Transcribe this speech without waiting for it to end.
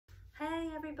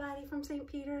everybody from St.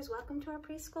 Peter's. Welcome to our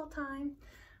preschool time.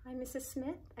 I'm Mrs.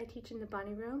 Smith. I teach in the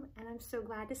bunny room, and I'm so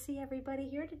glad to see everybody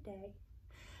here today.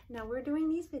 Now we're doing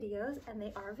these videos, and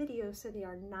they are videos, so they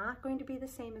are not going to be the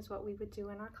same as what we would do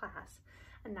in our class.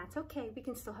 And that's okay. We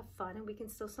can still have fun, and we can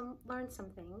still learn some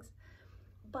things.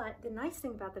 But the nice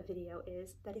thing about the video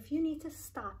is that if you need to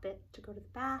stop it to go to the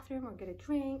bathroom or get a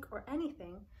drink or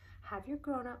anything, have your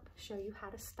grown-up show you how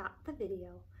to stop the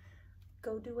video.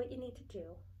 Go do what you need to do.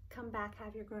 Come back,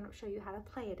 have your grown-up show you how to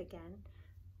play it again,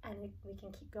 and we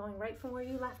can keep going right from where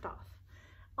you left off.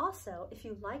 Also, if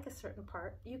you like a certain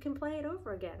part, you can play it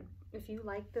over again. If you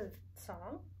like the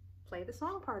song, play the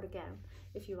song part again.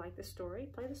 If you like the story,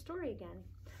 play the story again.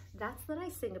 That's the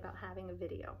nice thing about having a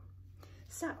video.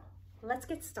 So, let's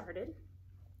get started.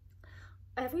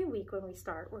 Every week when we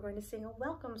start, we're going to sing a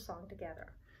welcome song together.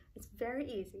 It's very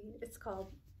easy. It's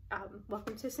called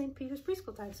Welcome to St. Peter's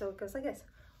Preschool Time. So it goes like this.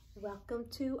 Welcome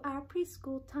to our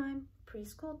preschool time,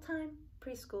 preschool time,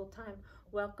 preschool time.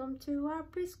 Welcome to our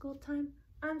preschool time.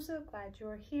 I'm so glad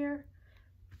you're here.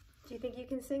 Do you think you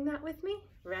can sing that with me?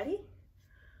 Ready?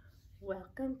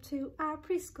 Welcome to our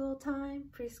preschool time,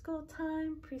 preschool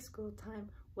time, preschool time.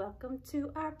 Welcome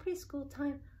to our preschool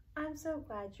time. I'm so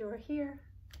glad you're here.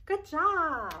 Good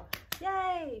job.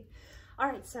 Yay. All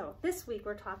right, so this week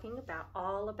we're talking about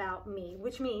all about me,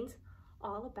 which means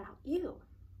all about you.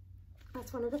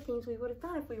 That's one of the things we would have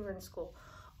done if we were in school.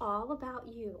 All about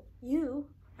you. You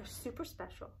are super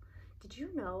special. Did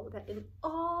you know that in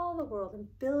all the world, in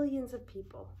billions of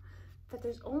people, that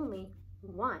there's only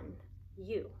one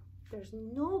you? There's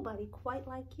nobody quite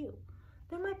like you.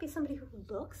 There might be somebody who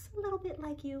looks a little bit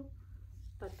like you,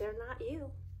 but they're not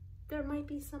you. There might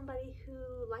be somebody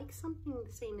who likes something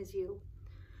the same as you,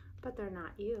 but they're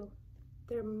not you.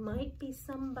 There might be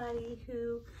somebody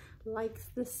who likes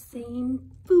the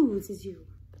same foods as you,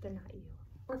 but they're not you.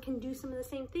 Or can do some of the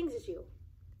same things as you,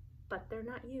 but they're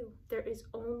not you. There is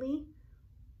only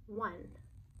one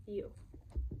you.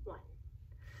 One.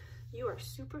 You are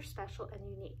super special and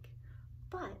unique.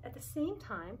 But at the same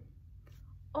time,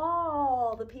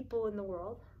 all the people in the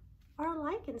world are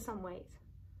alike in some ways.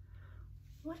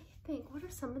 What do you think? What are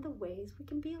some of the ways we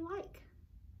can be alike?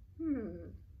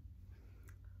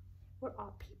 We're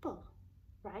all people,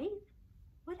 right?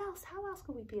 What else? How else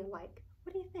could we be alike?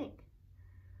 What do you think?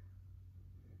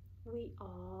 We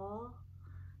all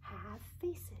have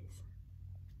faces.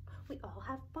 We all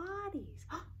have bodies.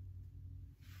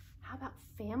 How about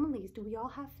families? Do we all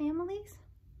have families?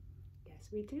 Yes,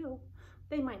 we do.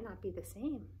 They might not be the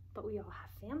same, but we all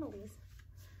have families.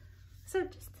 So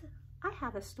I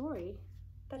have a story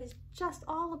that is just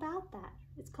all about that.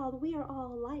 It's called We Are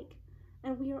All Alike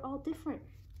and We Are All Different.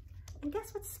 And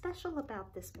guess what's special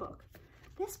about this book?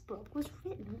 This book was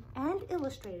written and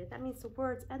illustrated. That means the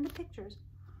words and the pictures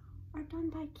are done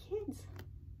by kids.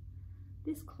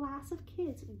 This class of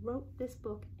kids wrote this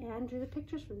book and drew the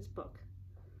pictures for this book.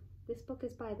 This book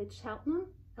is by the Cheltenham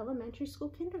Elementary School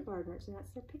kindergartners, and that's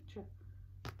their picture.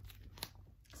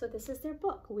 So this is their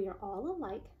book. We are all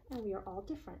alike and we are all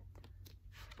different.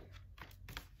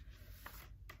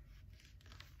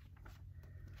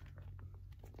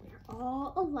 We are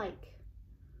all alike.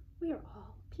 We are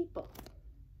all people.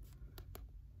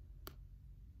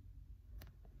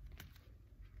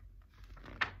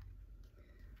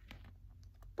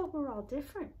 But we're all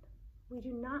different. We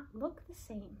do not look the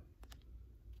same.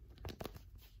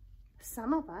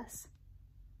 Some of us,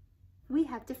 we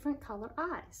have different color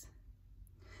eyes.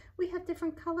 We have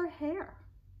different color hair.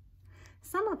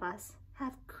 Some of us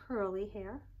have curly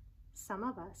hair. Some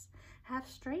of us have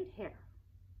straight hair.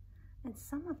 And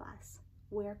some of us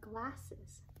wear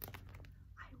glasses.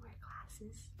 I wear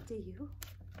glasses. Do you?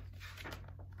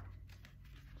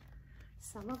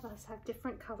 Some of us have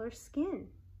different color skin.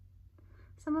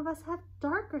 Some of us have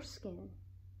darker skin,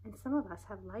 and some of us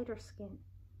have lighter skin.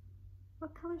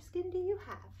 What color skin do you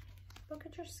have? Look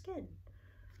at your skin.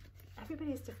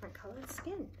 Everybody has different colored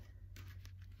skin.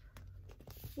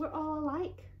 We're all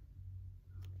alike.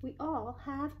 We all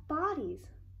have bodies.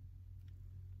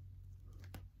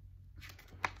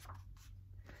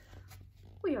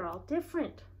 We are all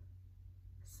different.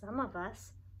 Some of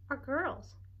us are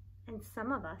girls, and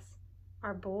some of us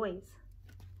are boys.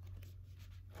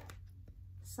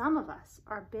 Some of us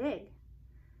are big,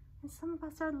 and some of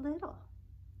us are little.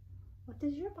 What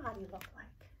does your body look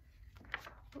like?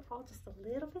 We're all just a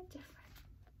little bit different.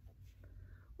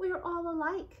 We are all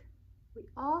alike. We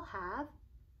all have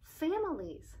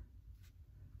families.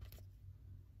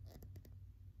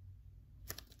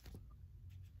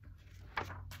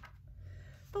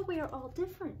 But we are all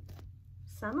different.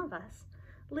 Some of us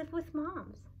live with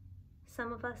moms.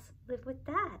 Some of us live with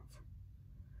dads.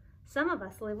 Some of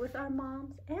us live with our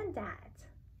moms and dads.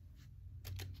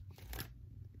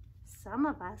 Some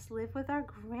of us live with our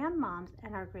grandmoms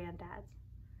and our granddads.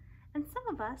 And some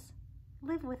of us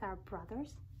live with our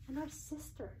brothers and our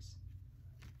sisters.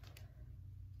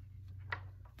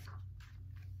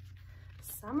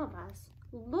 Some of us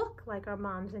look like our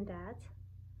moms and dads,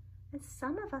 and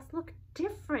some of us look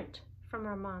different from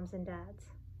our moms and dads.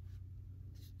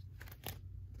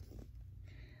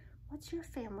 What's your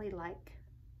family like?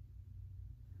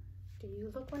 Do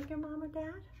you look like your mom or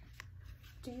dad?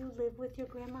 Do you live with your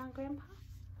grandma and grandpa?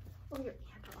 Or your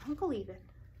aunt or uncle even?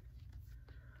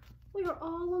 We are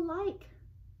all alike.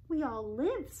 We all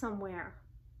live somewhere.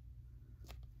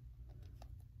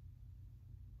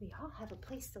 We all have a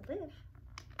place to live,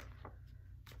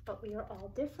 but we are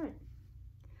all different.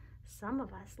 Some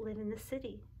of us live in the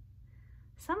city.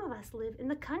 Some of us live in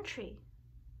the country.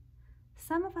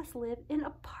 Some of us live in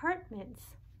apartments.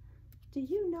 Do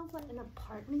you know what an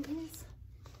apartment is?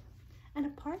 An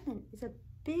apartment is a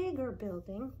bigger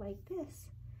building like this.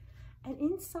 And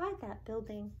inside that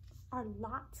building are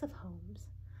lots of homes.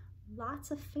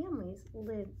 Lots of families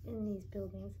live in these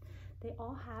buildings. They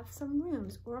all have some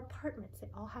rooms or apartments. They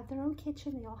all have their own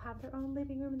kitchen. They all have their own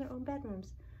living room and their own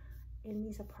bedrooms in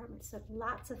these apartments. So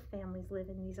lots of families live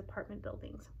in these apartment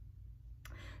buildings.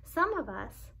 Some of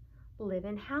us live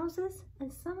in houses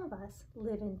and some of us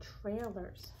live in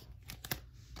trailers.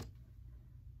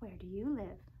 Where do you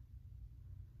live?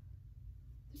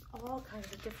 There's all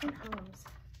kinds of different homes.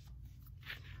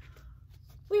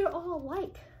 We are all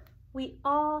alike. We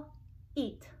all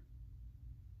eat.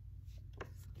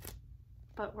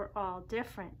 But we're all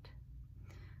different.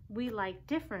 We like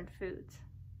different foods.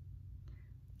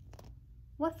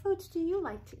 What foods do you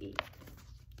like to eat?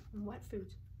 And what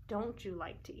foods don't you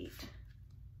like to eat?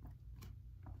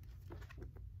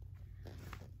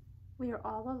 We are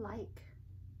all alike.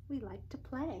 We like to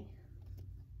play.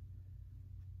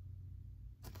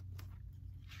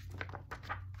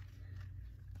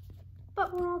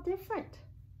 But we're all different.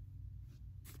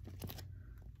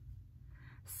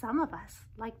 Some of us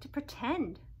like to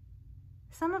pretend.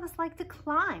 Some of us like to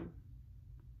climb.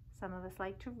 Some of us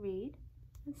like to read.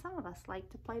 And some of us like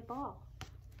to play ball.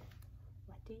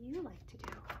 What do you like to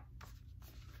do?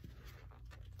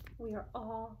 We are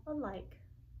all alike,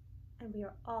 and we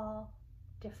are all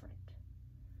different.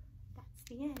 That's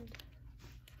the end.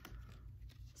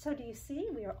 So do you see?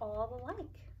 We are all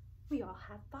alike. We all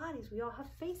have bodies. We all have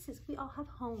faces. We all have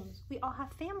homes. We all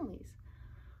have families.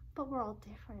 But we're all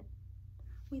different.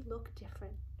 We look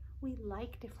different. We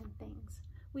like different things.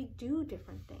 We do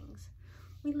different things.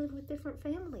 We live with different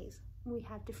families. We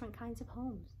have different kinds of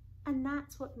homes. And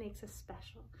that's what makes us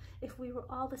special. If we were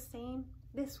all the same,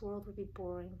 this world would be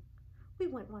boring. We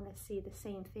wouldn't want to see the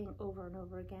same thing over and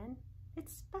over again.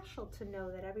 It's special to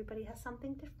know that everybody has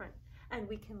something different, and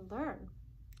we can learn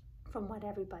from what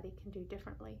everybody can do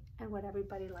differently and what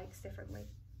everybody likes differently.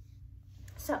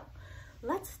 So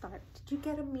let's start. Did you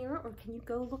get a mirror, or can you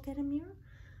go look at a mirror?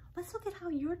 Let's look at how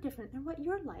you're different and what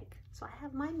you're like. So I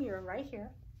have my mirror right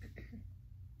here.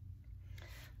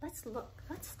 Let's look.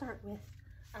 Let's start with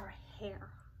our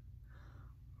hair.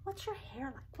 What's your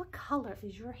hair like? What color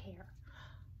is your hair?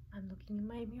 I'm looking in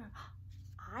my mirror.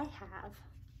 I have,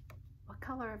 what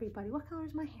color, everybody? What color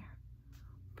is my hair?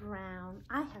 Brown.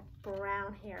 I have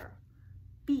brown hair.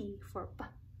 B for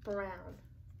brown.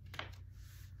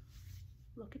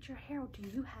 Look at your hair. Do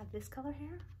you have this color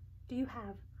hair? Do you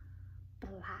have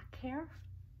black hair?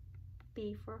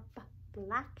 B for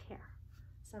black hair.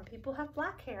 Some people have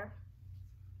black hair.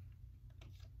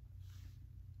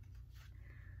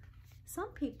 Some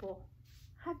people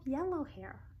have yellow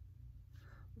hair.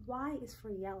 Y is for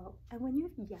yellow. And when you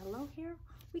have yellow hair,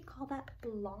 we call that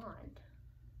blonde.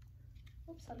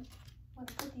 Oops, I want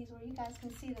to put these where you guys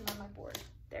can see them on my board.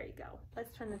 There you go.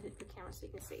 Let's turn the camera so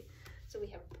you can see. So we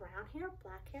have brown hair,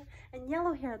 black hair, and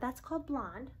yellow hair. That's called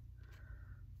blonde.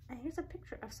 And here's a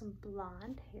picture of some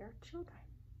blonde haired children.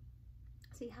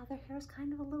 See how their hair is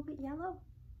kind of a little bit yellow?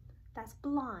 That's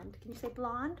blonde. Can you say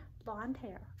blonde? Blonde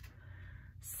hair.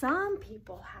 Some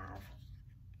people have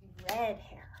red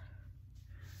hair.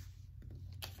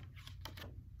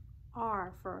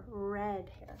 R for red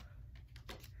hair.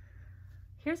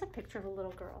 Here's a picture of a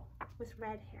little girl with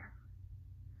red hair.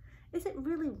 Is it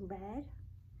really red?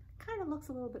 Kind of looks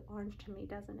a little bit orange to me,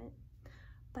 doesn't it?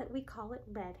 But we call it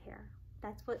red hair.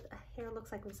 That's what a hair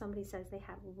looks like when somebody says they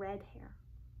have red hair.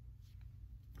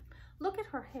 Look at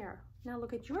her hair. Now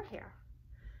look at your hair.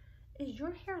 Is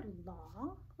your hair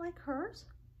long like hers?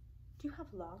 Do you have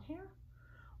long hair?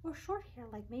 Or short hair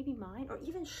like maybe mine? Or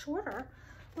even shorter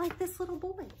like this little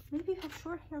boy? Maybe you have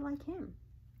short hair like him.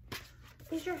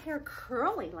 Is your hair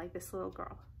curly like this little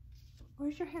girl? Or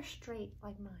is your hair straight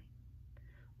like mine?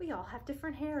 We all have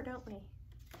different hair, don't we?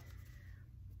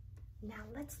 Now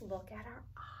let's look at our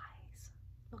eyes.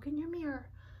 Look in your mirror.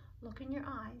 Look in your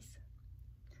eyes.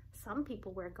 Some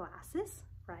people wear glasses,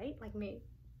 right? Like me.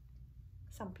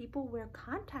 Some people wear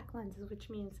contact lenses, which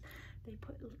means they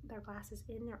put their glasses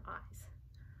in their eyes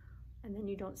and then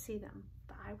you don't see them.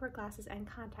 But I wear glasses and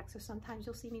contacts, so sometimes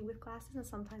you'll see me with glasses and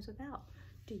sometimes without.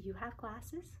 Do you have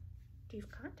glasses? Do you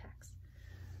have contacts?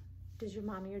 Does your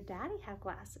mommy or daddy have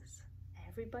glasses?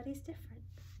 Everybody's different.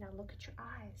 Now look at your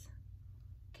eyes.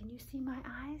 Can you see my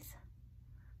eyes?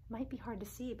 Might be hard to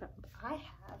see, but I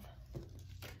have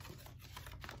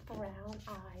brown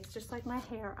eyes. Just like my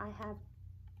hair, I have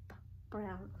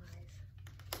brown eyes.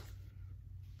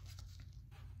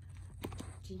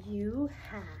 Do you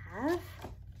have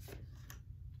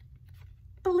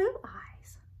blue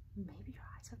eyes? Maybe your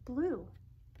eyes are blue.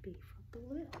 B for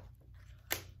blue.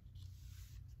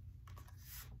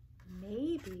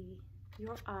 Maybe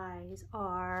your eyes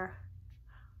are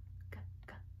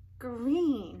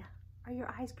green. Are your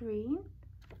eyes green?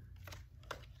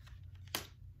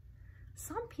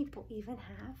 Some people even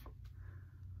have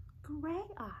gray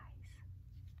eyes.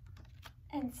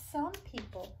 And some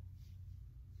people,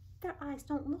 their eyes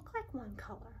don't look like one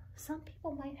color. Some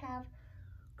people might have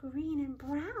green and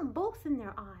brown, both in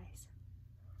their eyes.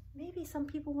 Maybe some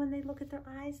people, when they look at their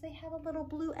eyes, they have a little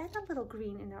blue and a little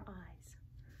green in their eyes.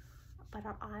 But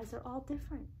our eyes are all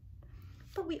different.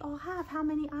 But we all have, how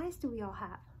many eyes do we all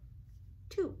have?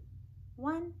 2.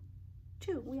 1,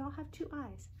 2. We all have 2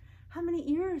 eyes. How many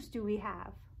ears do we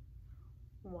have?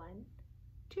 1,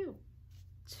 2.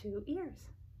 2 ears.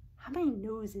 How many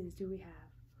noses do we have?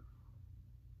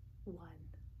 1.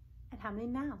 And how many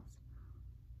mouths?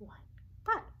 1.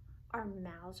 But our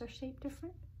mouths are shaped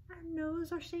different. Our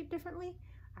nose are shaped differently.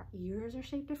 Our ears are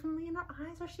shaped differently, and our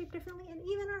eyes are shaped differently, and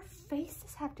even our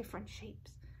faces have different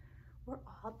shapes. We're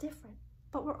all different,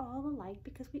 but we're all alike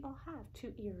because we all have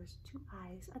 2 ears, 2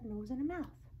 eyes, a nose, and a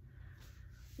mouth.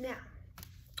 Now,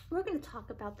 we're going to talk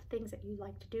about the things that you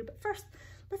like to do, but first,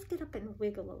 let's get up and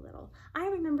wiggle a little. I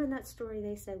remember in that story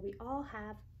they said we all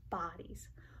have bodies.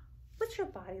 What's your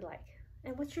body like?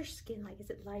 And what's your skin like? Is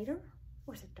it lighter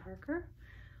or is it darker?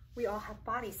 We all have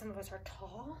bodies. Some of us are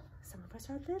tall, some of us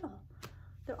are little.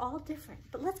 They're all different,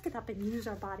 but let's get up and use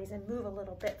our bodies and move a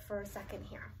little bit for a second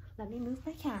here. Let me move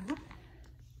my camera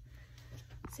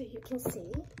so you can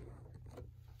see.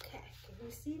 Okay, can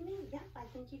you see me? Yep, I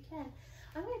think you can.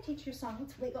 I'm going to teach you a song.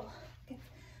 Let's wiggle. Okay.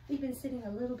 We've been sitting a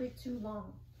little bit too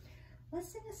long. Let's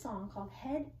sing a song called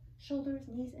Head, Shoulders,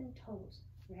 Knees, and Toes.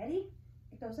 Ready?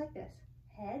 It goes like this.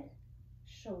 Head,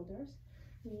 shoulders,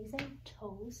 knees, and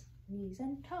toes, knees,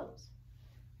 and toes.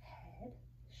 Head,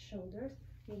 shoulders,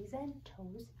 knees and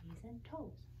toes, knees and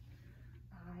toes.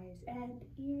 Eyes and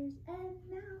ears and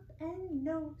mouth and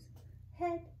nose.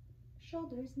 Head,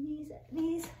 shoulders, knees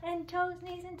and toes,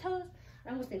 knees and toes. I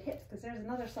almost did hips because there's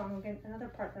another song, another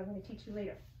part that I'm going to teach you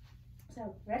later.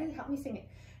 So, ready? Help me sing it.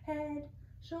 Head,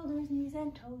 shoulders, knees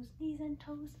and toes, knees and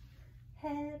toes.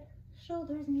 Head,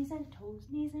 shoulders, knees and toes,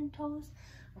 knees and toes.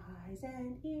 Eyes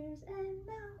and ears and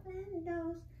mouth and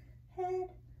nose. Head,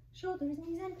 shoulders,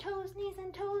 knees and toes, knees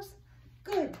and toes.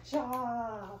 Good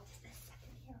job. Just a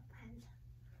second here, friends.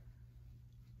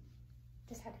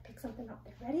 Just had to pick something up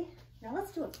there. Ready? Now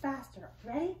let's do it faster.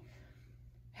 Ready?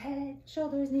 Head,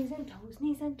 shoulders, knees and toes,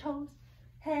 knees and toes.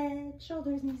 Head,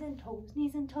 shoulders, knees and toes,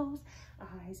 knees and toes.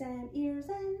 Eyes and ears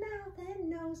and mouth and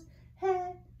nose.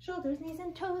 Head, shoulders, knees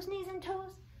and toes, knees and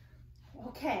toes.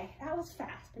 Okay, that was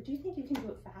fast, but do you think you can do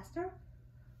it faster?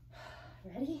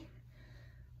 Ready?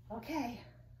 Okay,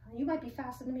 you might be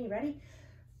faster than me. Ready?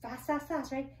 Fast, fast,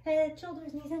 fast, right? Head,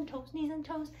 shoulders, knees and toes, knees and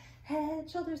toes. Head,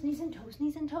 shoulders, knees and toes,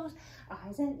 knees and toes.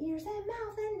 Eyes and ears and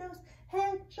mouth and nose.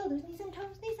 Head, shoulders, knees and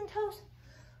toes, knees and toes.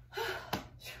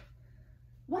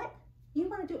 What? You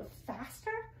want to do it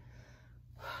faster?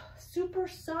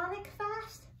 Supersonic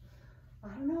fast? I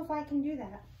don't know if I can do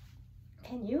that.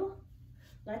 Can you?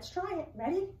 Let's try it.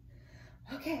 Ready?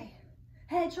 Okay.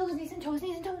 Head, shoulders, knees and toes,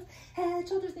 knees and toes. Head,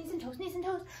 shoulders, knees and toes, knees and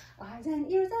toes. Eyes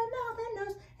and ears and mouth and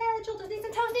nose. Head, shoulders, knees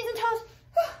and toes, knees and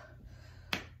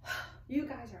toes. You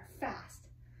guys are fast.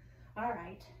 All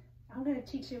right. I'm going to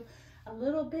teach you a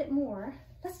little bit more.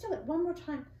 Let's do it one more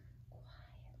time. Quietly.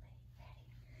 Ready?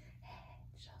 Head,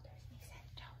 shoulders, knees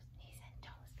and toes, knees and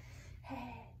toes.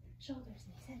 Head, shoulders,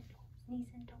 knees and toes, knees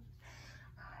and toes.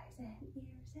 Eyes and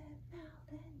ears and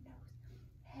mouth and nose.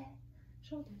 Head,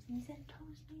 shoulders, knees and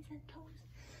toes, knees and toes.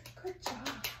 Good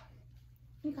job.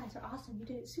 You guys are awesome. You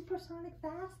did it supersonic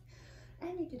fast,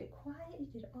 and you did it quiet. You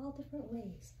did it all different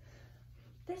ways.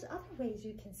 There's other ways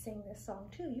you can sing this song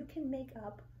too. You can make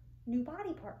up new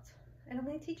body parts. And I'm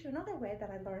going to teach you another way that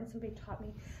I learned. Somebody taught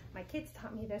me, my kids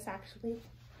taught me this actually.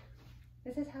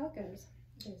 This is how it goes.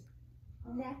 There's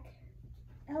neck,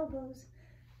 elbows,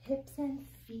 hips and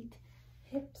feet,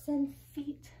 hips and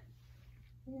feet,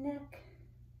 neck,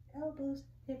 elbows,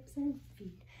 hips and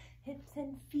feet, hips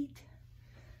and feet,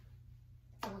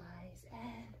 thighs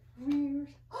and rears,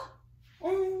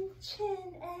 and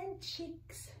chin and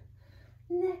cheeks,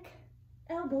 neck,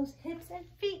 elbows, hips and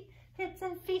feet, hips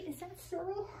and feet. Is that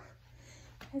silly?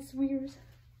 That's rears.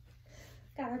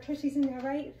 Got our tushies in there,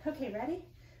 right? Okay, ready?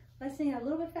 Let's sing it a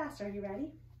little bit faster. Are you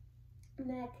ready?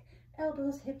 Neck,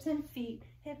 elbows, hips and feet,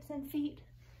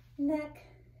 neck,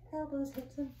 elbows,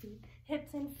 hips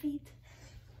and feet,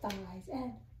 thighs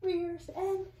and rears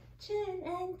and chin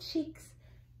and cheeks,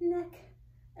 neck,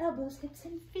 elbows, hips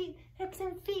and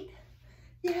feet.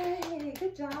 Yay,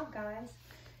 good job, guys.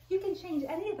 You can change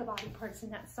any of the body parts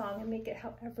in that song and make it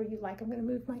however you like. I'm gonna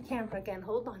move my camera again.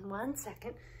 Hold on one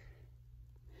second.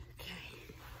 Okay.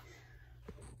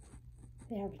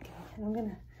 There we go. And I'm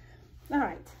gonna, all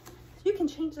right. You can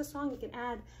change the song. You can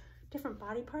add different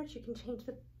body parts. You can change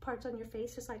the parts on your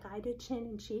face just like I did, chin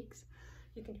and cheeks.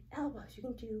 You can do elbows. You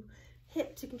can do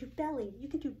hips. You can do belly. You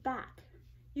can do back.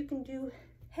 You can do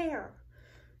hair.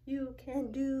 You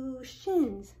can do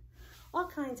shins. All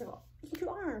kinds of, you can do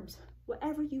arms.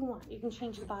 Whatever you want. You can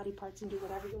change the body parts and do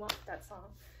whatever you want with that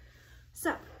song.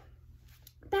 So,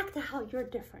 back to how you're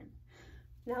different.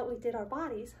 Now that we did our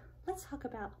bodies, let's talk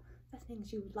about the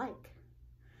things you like.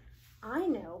 I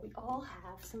know we all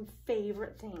have some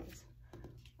favorite things.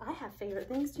 I have favorite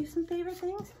things. Do you have some favorite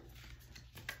things?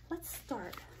 Let's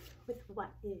start with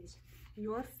what is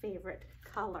your favorite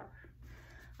color.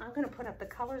 I'm going to put up the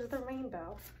colors of the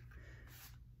rainbow.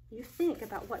 You think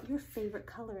about what your favorite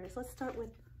color is. Let's start with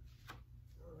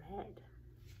red.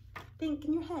 Think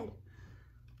in your head.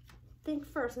 Think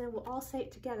first, and then we'll all say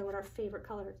it together what our favorite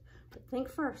color is. But think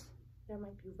first. There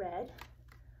might be red.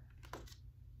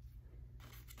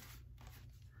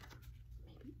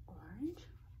 Maybe orange.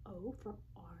 O for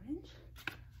orange.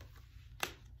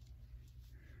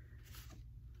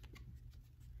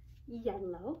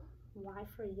 Yellow. Y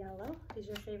for yellow. Is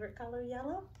your favorite color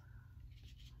yellow?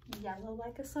 Yellow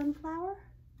like a sunflower?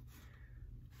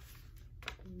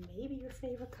 Maybe your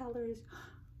favorite color is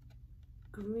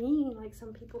green, like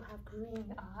some people have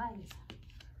green eyes,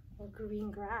 or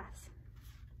green grass.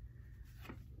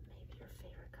 Maybe your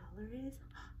favorite color is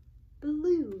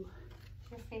blue.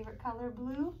 Is your favorite color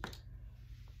blue?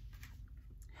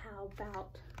 How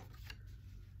about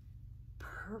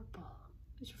purple?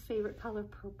 Is your favorite color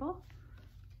purple?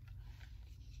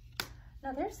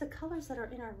 Now there's the colors that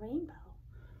are in our rainbow.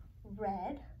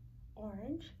 Red,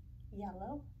 orange,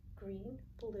 yellow, green,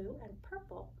 blue, and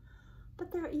purple.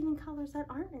 But there are even colors that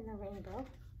aren't in the rainbow,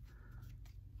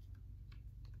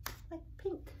 like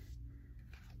pink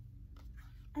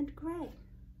and gray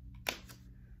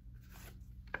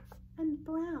and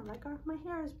brown, like my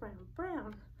hair is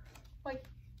brown, like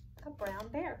a brown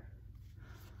bear.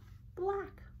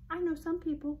 Black. I know some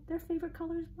people, their favorite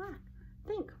color is black.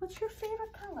 Think, what's your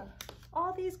favorite color?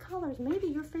 All these colors. Maybe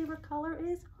your favorite color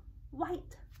is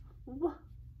white.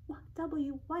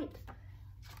 W, white.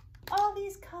 All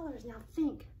these colors. Now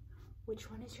think,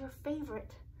 which one is your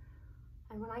favorite?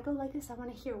 And when I go like this, I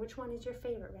want to hear which one is your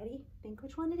favorite. Ready? Think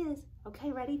which one it is.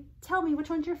 Okay, ready? Tell me which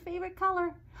one's your favorite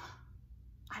color.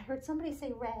 I heard somebody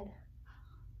say red.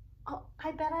 Oh,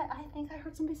 I think I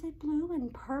heard somebody say blue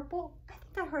and purple. I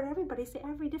think I heard everybody say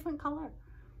every different color.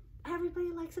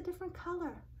 Everybody likes a different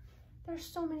color. There's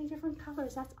so many different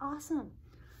colors. That's awesome.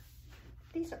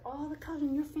 These are all the colors,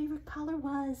 and your favorite color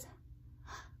was,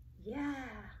 yeah.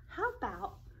 How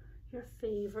about your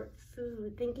favorite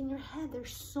food? Think in your head,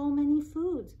 there's so many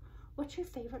foods. What's your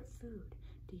favorite food?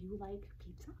 Do you like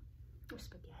pizza or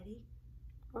spaghetti?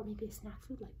 Or maybe a snack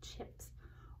food like chips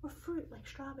or fruit like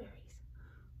strawberries?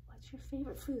 What's your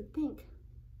favorite food? Think.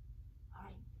 All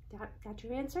right, got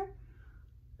your answer?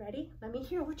 Ready? Let me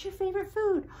hear. What's your favorite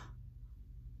food?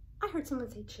 I heard someone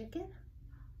say chicken.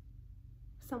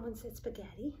 Someone said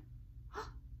spaghetti.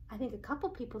 I think a couple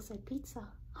people said pizza.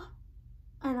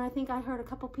 And I think I heard a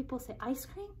couple people say ice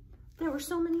cream. There were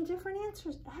so many different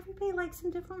answers. Everybody likes some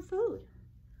different food.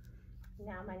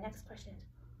 Now my next question is,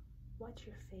 what's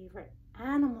your favorite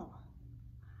animal?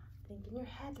 Think in your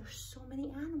head, there's so many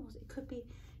animals. It could be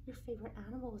your favorite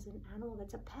animal is an animal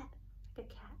that's a pet, like a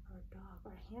cat or a dog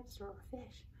or a hamster or a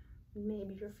fish.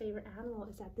 Maybe your favorite animal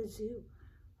is at the zoo,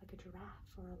 like a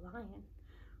giraffe or a lion.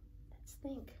 Let's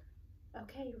think.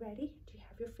 Okay, you ready? Do you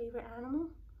have your favorite animal?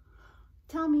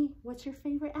 Tell me, what's your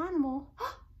favorite animal?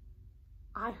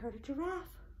 I heard a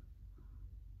giraffe.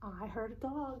 I heard a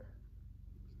dog.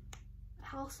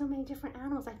 How so many different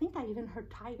animals. I think I even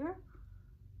heard tiger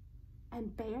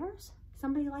and bears.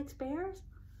 Somebody likes bears.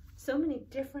 So many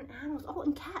different animals. Oh,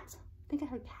 and cats. I think I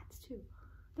heard cats too.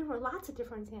 There were lots of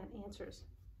different answers.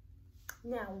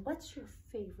 Now, what's your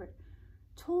favorite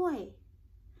toy?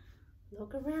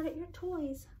 Look around at your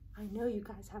toys. I know you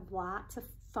guys have lots of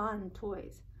fun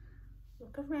toys.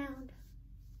 Look around.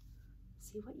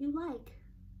 See what you like.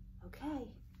 Okay,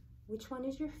 which one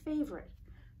is your favorite?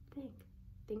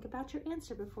 Think about your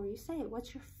answer before you say it.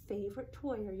 What's your favorite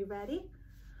toy? Are you ready?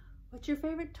 What's your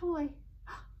favorite toy?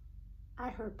 I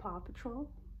heard Paw Patrol.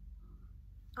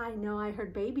 I know I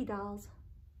heard baby dolls.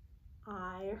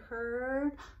 I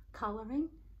heard coloring.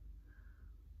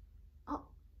 Oh,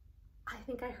 I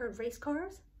think I heard race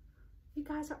cars. You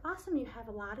guys are awesome. You have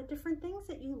a lot of different things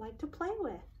that you like to play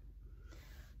with.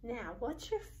 Now,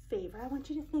 what's your favorite? I want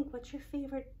you to think, what's your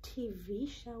favorite TV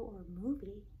show or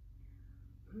movie?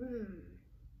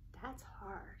 That's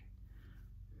hard.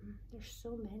 There's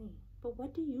so many. But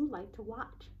what do you like to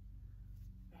watch?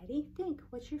 Ready? Think,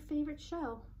 what's your favorite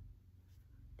show?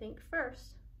 Think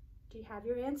first. Do you have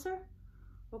your answer?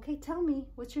 Okay, tell me,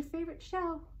 what's your favorite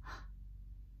show?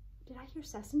 Did I hear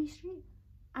Sesame Street?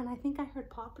 And I think I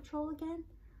heard Paw Patrol again.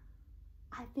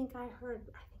 I think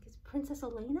it's Princess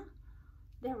Elena.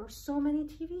 There were so many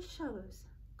TV shows.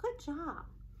 Good job.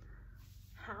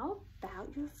 How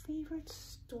about your favorite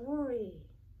story?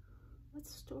 What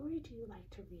story do you like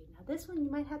to read? Now this one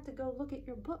you might have to go look at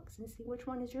your books and see which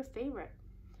one is your favorite.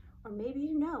 Or maybe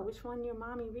you know which one your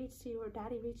mommy reads to you or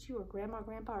daddy reads to you or grandma,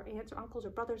 grandpa, or aunts or uncles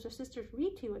or brothers or sisters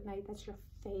read to you at night. That's your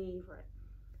favorite.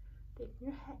 Think in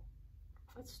your head.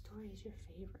 What story is your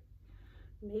favorite?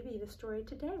 Maybe the story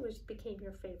today became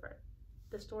your favorite.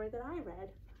 The story that I read.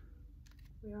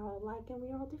 We are all alike and we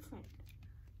are all different.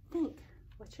 Think,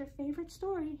 what's your favorite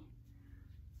story?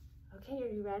 Okay,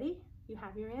 are you ready? You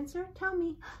have your answer? Tell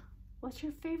me, what's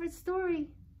your favorite story?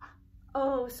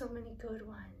 Oh, so many good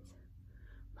ones.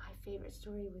 My favorite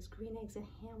story was Green Eggs and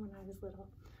Ham when I was little.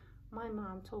 My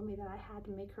mom told me that I had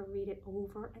to make her read it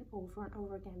over and over and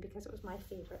over again because it was my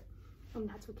favorite. And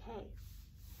that's okay.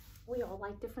 We all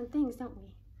like different things, don't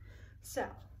we? So,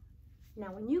 now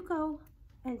when you go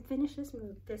and finish this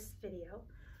video,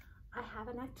 I have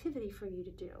an activity for you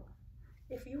to do.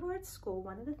 If you were at school,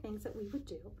 one of the things that we would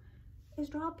do is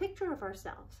draw a picture of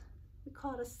ourselves. We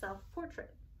call it a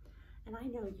self-portrait. And I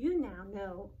know you now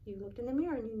know, you looked in the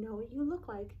mirror and you know what you look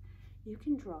like. You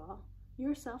can draw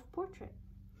your self-portrait.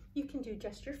 You can do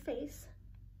just your face,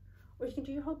 or you can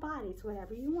do your whole body. It's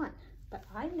whatever you want. But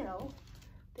I know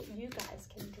that you guys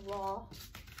can draw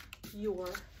your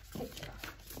picture.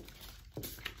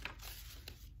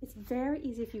 It's very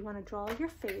easy if you want to draw your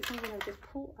face. I'm going to just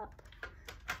pull up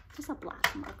just a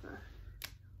black marker.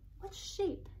 What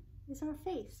shape is our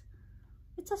face?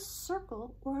 It's a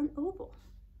circle or an oval.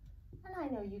 And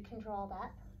I know you can draw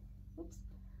that. Oops,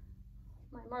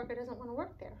 my marker doesn't want to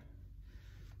work there.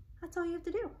 That's all you have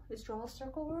to do is draw a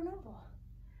circle or an oval.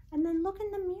 And then look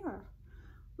in the mirror.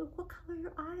 Look what color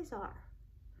your eyes are.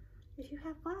 If you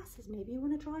have glasses, maybe you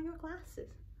want to draw your glasses.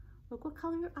 Look what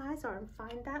color your eyes are and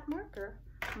find that marker.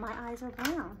 My eyes are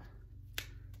brown.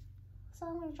 So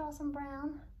I'm going to draw some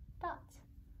brown dots.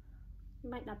 You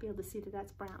might not be able to see that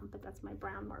that's brown, but that's my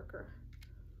brown marker.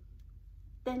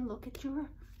 Then look at your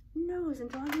nose and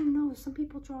draw your nose. Some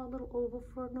people draw a little oval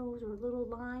for a nose or a little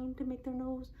line to make their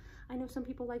nose. I know some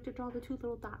people like to draw the two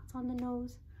little dots on the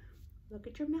nose. Look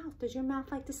at your mouth. Does your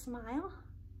mouth like to smile?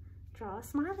 Draw a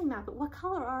smiling mouth. But what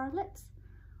color are our lips?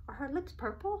 Are her lips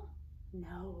purple?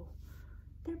 No,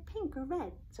 they're pink or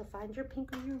red. So find your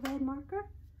pink or your red marker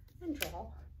and draw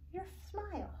your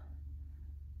smile.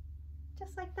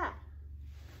 Just like that.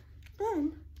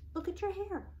 Then look at your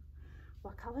hair.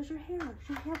 What color's your hair? Is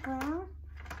your hair brown?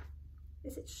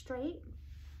 Is it straight?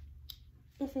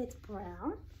 If it's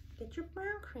brown, get your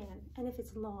brown crayon. And if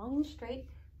it's long and straight,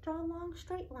 draw long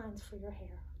straight lines for your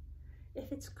hair.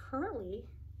 If it's curly,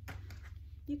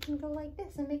 you can go like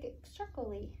this and make it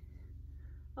circle-y.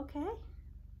 Okay?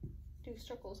 Do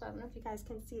circles. I don't know if you guys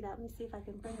can see that. Let me see if I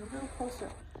can bring it a little closer.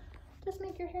 Just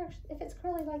make your hair, if it's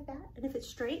curly like that, and if it's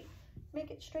straight, make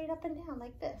it straight up and down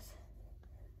like this.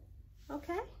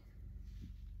 Okay?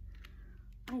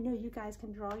 I know you guys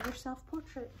can draw your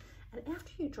self-portrait. And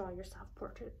after you draw your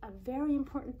self-portrait, a very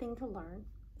important thing to learn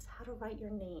is how to write your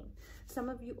name. Some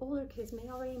of you older kids may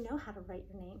already know how to write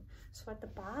your name. So at the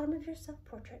bottom of your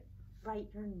self-portrait, write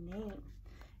your name.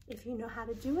 If you know how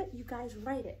to do it, you guys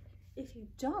write it. If you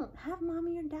don't, have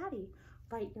mommy or daddy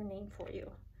write your name for you.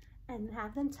 and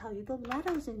have them tell you the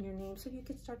letters in your name so you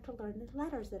can start to learn the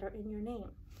letters that are in your name.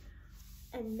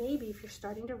 And maybe if you're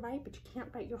starting to write but you can't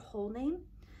write your whole name,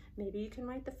 maybe you can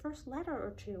write the first letter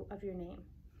or two of your name.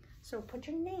 So put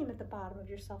your name at the bottom of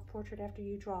your self-portrait after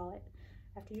you draw it.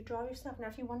 After you draw yourself. Now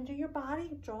if you want to do your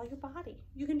body, draw your body.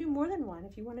 You can do more than one.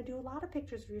 If you want to do a lot of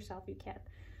pictures of yourself, you can.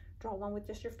 Draw one with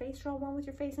just your face, draw one with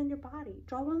your face and your body.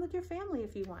 Draw one with your family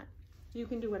if you want. You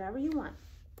can do whatever you want.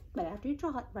 But after you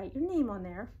draw it, write your name on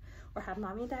there, or have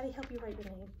mommy and daddy help you write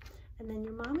your name. And then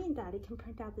your mommy and daddy can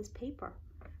print out this paper.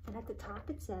 And at the top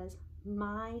it says,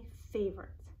 my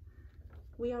favorites.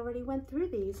 We already went through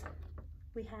these.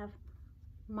 We have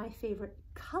my favorite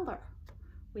color.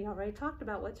 We already talked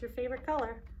about what's your favorite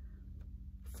color.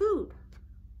 Food.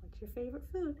 What's your favorite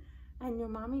food? And your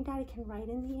mommy and daddy can write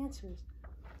in the answers.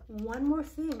 One more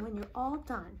thing, when you're all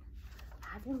done,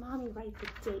 have your mommy write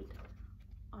the date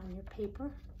on your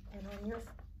paper and on your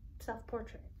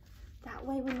self-portrait. That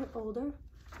way when you're older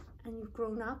and you've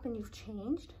grown up and you've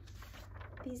changed,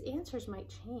 these answers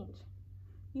might change.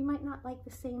 You might not like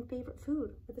the same favorite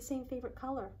food or the same favorite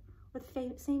color or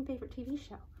the same favorite TV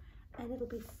show. And it'll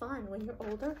be fun when you're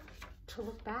older to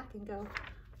look back and go,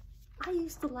 I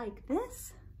used to like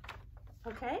this.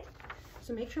 Okay?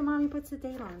 So make sure mommy puts the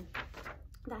date on.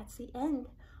 That's the end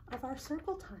of our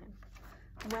circle time.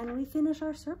 When we finish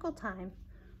our circle time,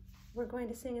 we're going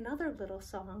to sing another little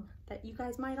song that you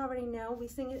guys might already know. We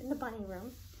sing it in the bunny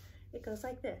room. It goes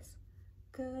like this.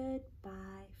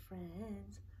 Goodbye,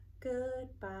 friends.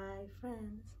 Goodbye,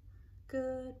 friends.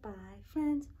 Goodbye,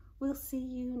 friends. We'll see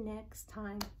you next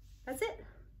time. That's it.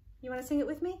 You want to sing it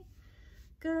with me?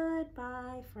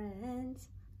 Goodbye, friends.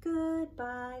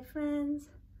 Goodbye, friends.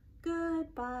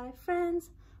 Goodbye, friends.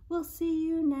 We'll see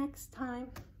you next time.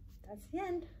 That's the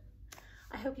end.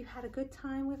 I hope you had a good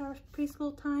time with our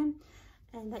preschool time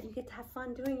and that you get to have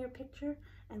fun doing your picture,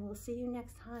 and we'll see you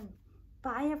next time.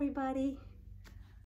 Bye, everybody.